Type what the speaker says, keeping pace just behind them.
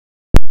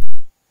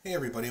Hey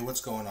everybody,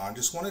 what's going on?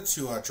 Just wanted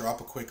to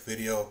drop a quick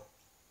video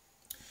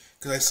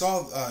because I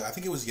saw, I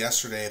think it was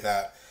yesterday,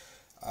 that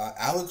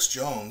Alex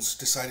Jones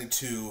decided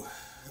to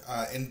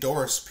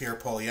endorse Pierre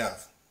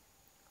Poilievre.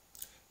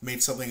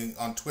 Made something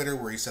on Twitter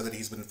where he said that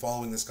he's been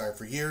following this guy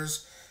for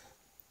years,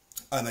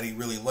 and that he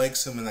really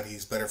likes him and that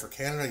he's better for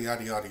Canada,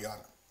 yada yada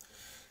yada.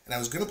 And I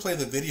was going to play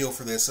the video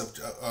for this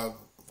of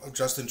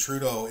Justin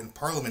Trudeau in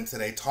Parliament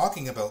today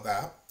talking about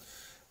that,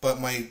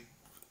 but my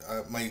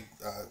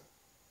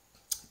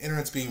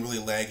internet's being really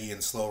laggy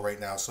and slow right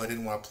now, so I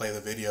didn't want to play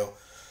the video.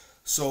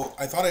 So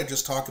I thought I'd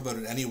just talk about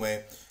it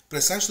anyway. But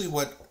essentially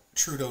what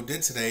Trudeau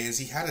did today is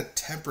he had a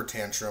temper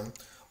tantrum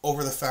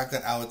over the fact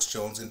that Alex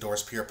Jones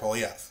endorsed Pierre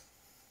Poilievre.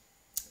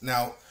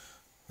 Now,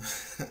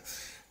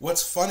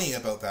 what's funny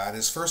about that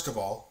is, first of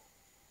all,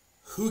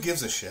 who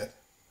gives a shit?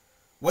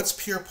 What's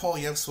Pierre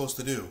Poilievre supposed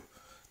to do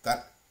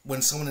that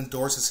when someone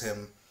endorses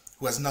him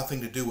who has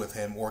nothing to do with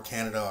him or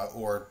Canada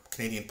or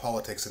Canadian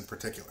politics in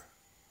particular?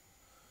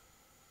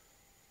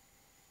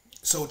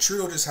 So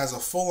Trudeau just has a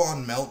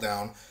full-on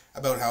meltdown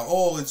about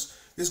how,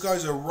 this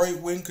guy's a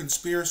right-wing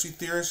conspiracy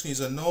theorist and he's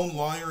a known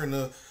liar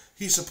and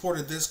he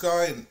supported this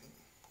guy. And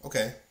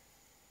okay.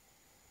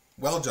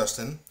 Well,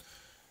 Justin,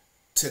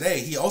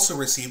 today he also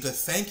received a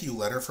thank you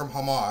letter from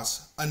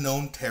Hamas, a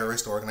known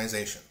terrorist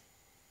organization.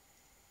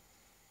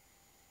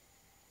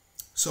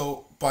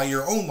 So by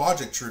your own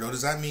logic, Trudeau,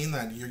 does that mean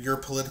that your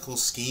political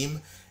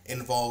scheme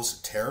involves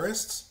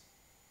terrorists?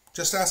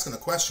 Just asking a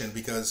question,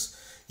 because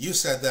you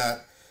said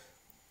that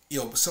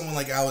someone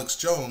like Alex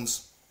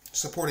Jones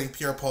supporting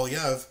Pierre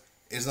Poilievre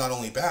is not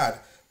only bad,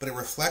 but it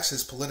reflects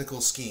his political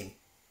scheme.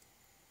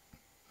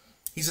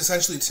 He's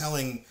essentially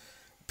telling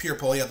Pierre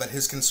Poilievre that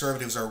his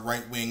conservatives are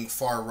right-wing,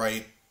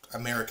 far-right,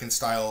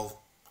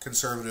 American-style,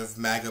 conservative,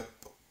 MAGA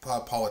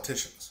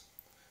politicians,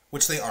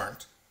 which they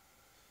aren't.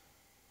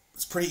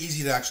 It's pretty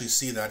easy to actually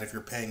see that if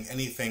you're paying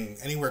anything,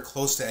 anywhere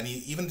close to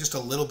even just a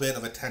little bit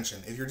of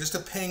attention. If you're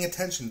just paying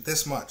attention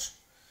this much,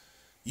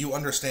 you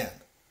understand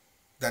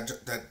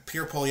that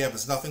Pierre Poilievre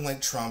is nothing like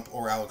Trump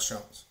or Alex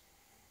Jones.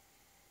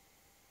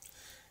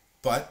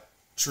 But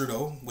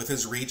Trudeau, with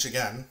his reach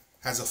again,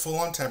 has a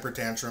full-on temper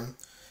tantrum,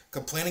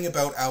 complaining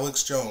about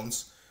Alex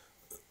Jones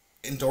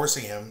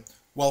endorsing him,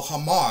 while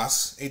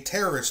Hamas, a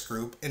terrorist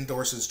group,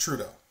 endorses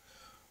Trudeau.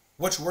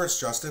 Which worse,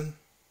 Justin?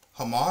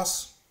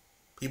 Hamas?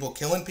 People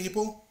killing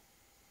people?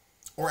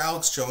 Or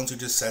Alex Jones, who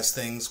just says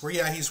things where,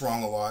 yeah, he's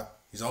wrong a lot.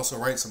 He's also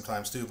right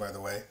sometimes too, by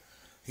the way.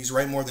 He's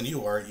right more than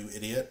you are, you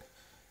idiot.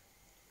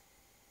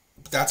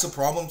 That's a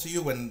problem to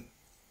you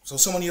so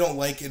someone you don't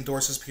like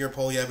endorses Pierre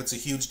Poilievre, it's a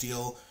huge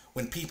deal.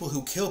 When people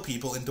who kill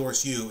people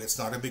endorse you, it's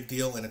not a big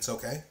deal and it's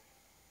okay.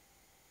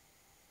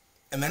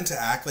 And then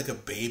to act like a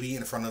baby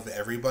in front of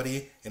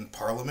everybody in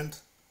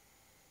Parliament,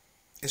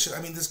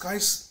 this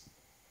guy's,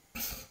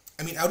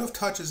 out of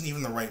touch isn't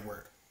even the right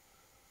word.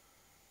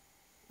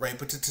 Right?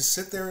 But to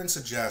sit there and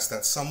suggest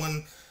that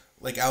someone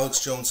like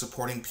Alex Jones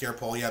supporting Pierre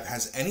Poilievre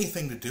has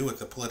anything to do with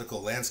the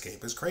political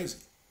landscape is crazy.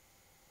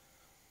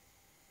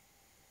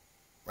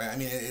 Right?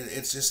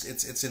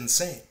 It's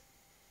insane.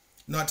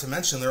 Not to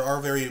mention, there are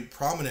very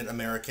prominent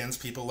Americans,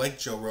 people like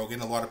Joe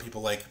Rogan, a lot of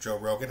people like Joe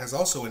Rogan, has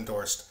also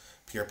endorsed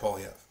Pierre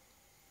Poilievre.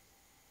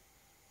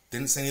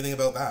 Didn't say anything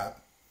about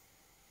that.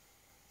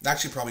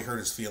 Actually probably hurt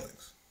his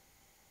feelings.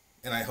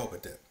 And I hope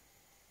it did.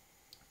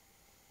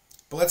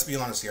 But let's be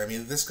honest here.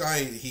 This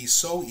guy, he's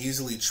so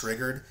easily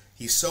triggered.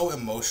 He's so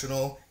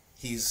emotional.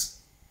 He's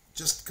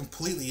just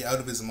completely out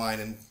of his mind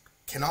and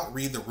cannot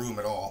read the room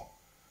at all.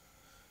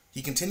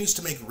 He continues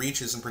to make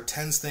reaches and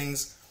pretends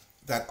things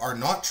that are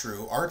not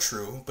true are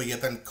true, but yet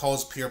then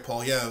calls Pierre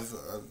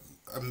Poilievre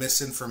a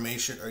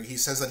misinformation, or he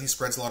says that he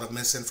spreads a lot of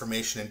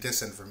misinformation and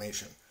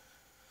disinformation.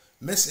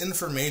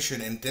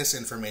 Misinformation and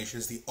disinformation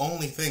is the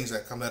only things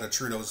that come out of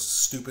Trudeau's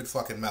stupid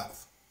fucking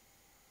mouth.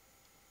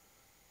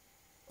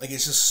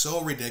 It's just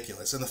so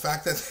ridiculous. And the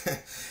fact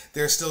that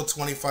there's still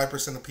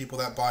 25% of people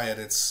that buy it,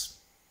 it's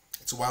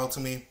wild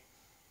to me.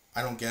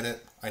 I don't get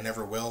it. I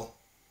never will.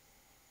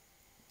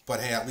 But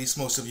hey, at least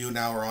most of you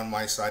now are on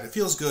my side. It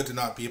feels good to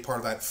not be a part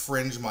of that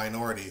fringe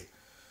minority.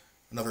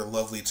 Another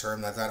lovely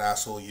term that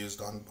asshole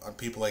used on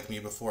people like me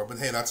before. But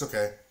hey, that's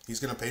okay. He's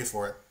going to pay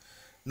for it.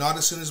 Not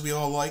as soon as we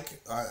all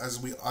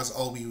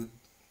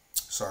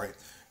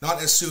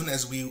not as soon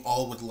as we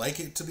all would like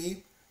it to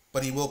be,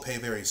 but he will pay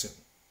very soon.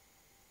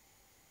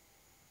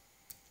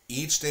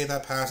 Each day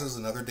that passes,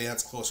 another day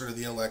that's closer to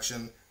the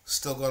election.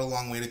 Still got a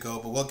long way to go,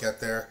 but we'll get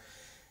there.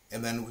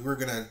 And then we were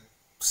going to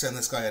send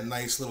this guy a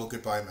nice little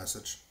goodbye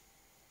message.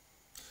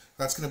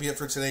 That's going to be it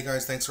for today,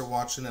 guys. Thanks for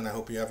watching, and I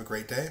hope you have a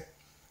great day.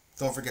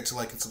 Don't forget to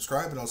like and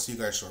subscribe, and I'll see you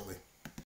guys shortly.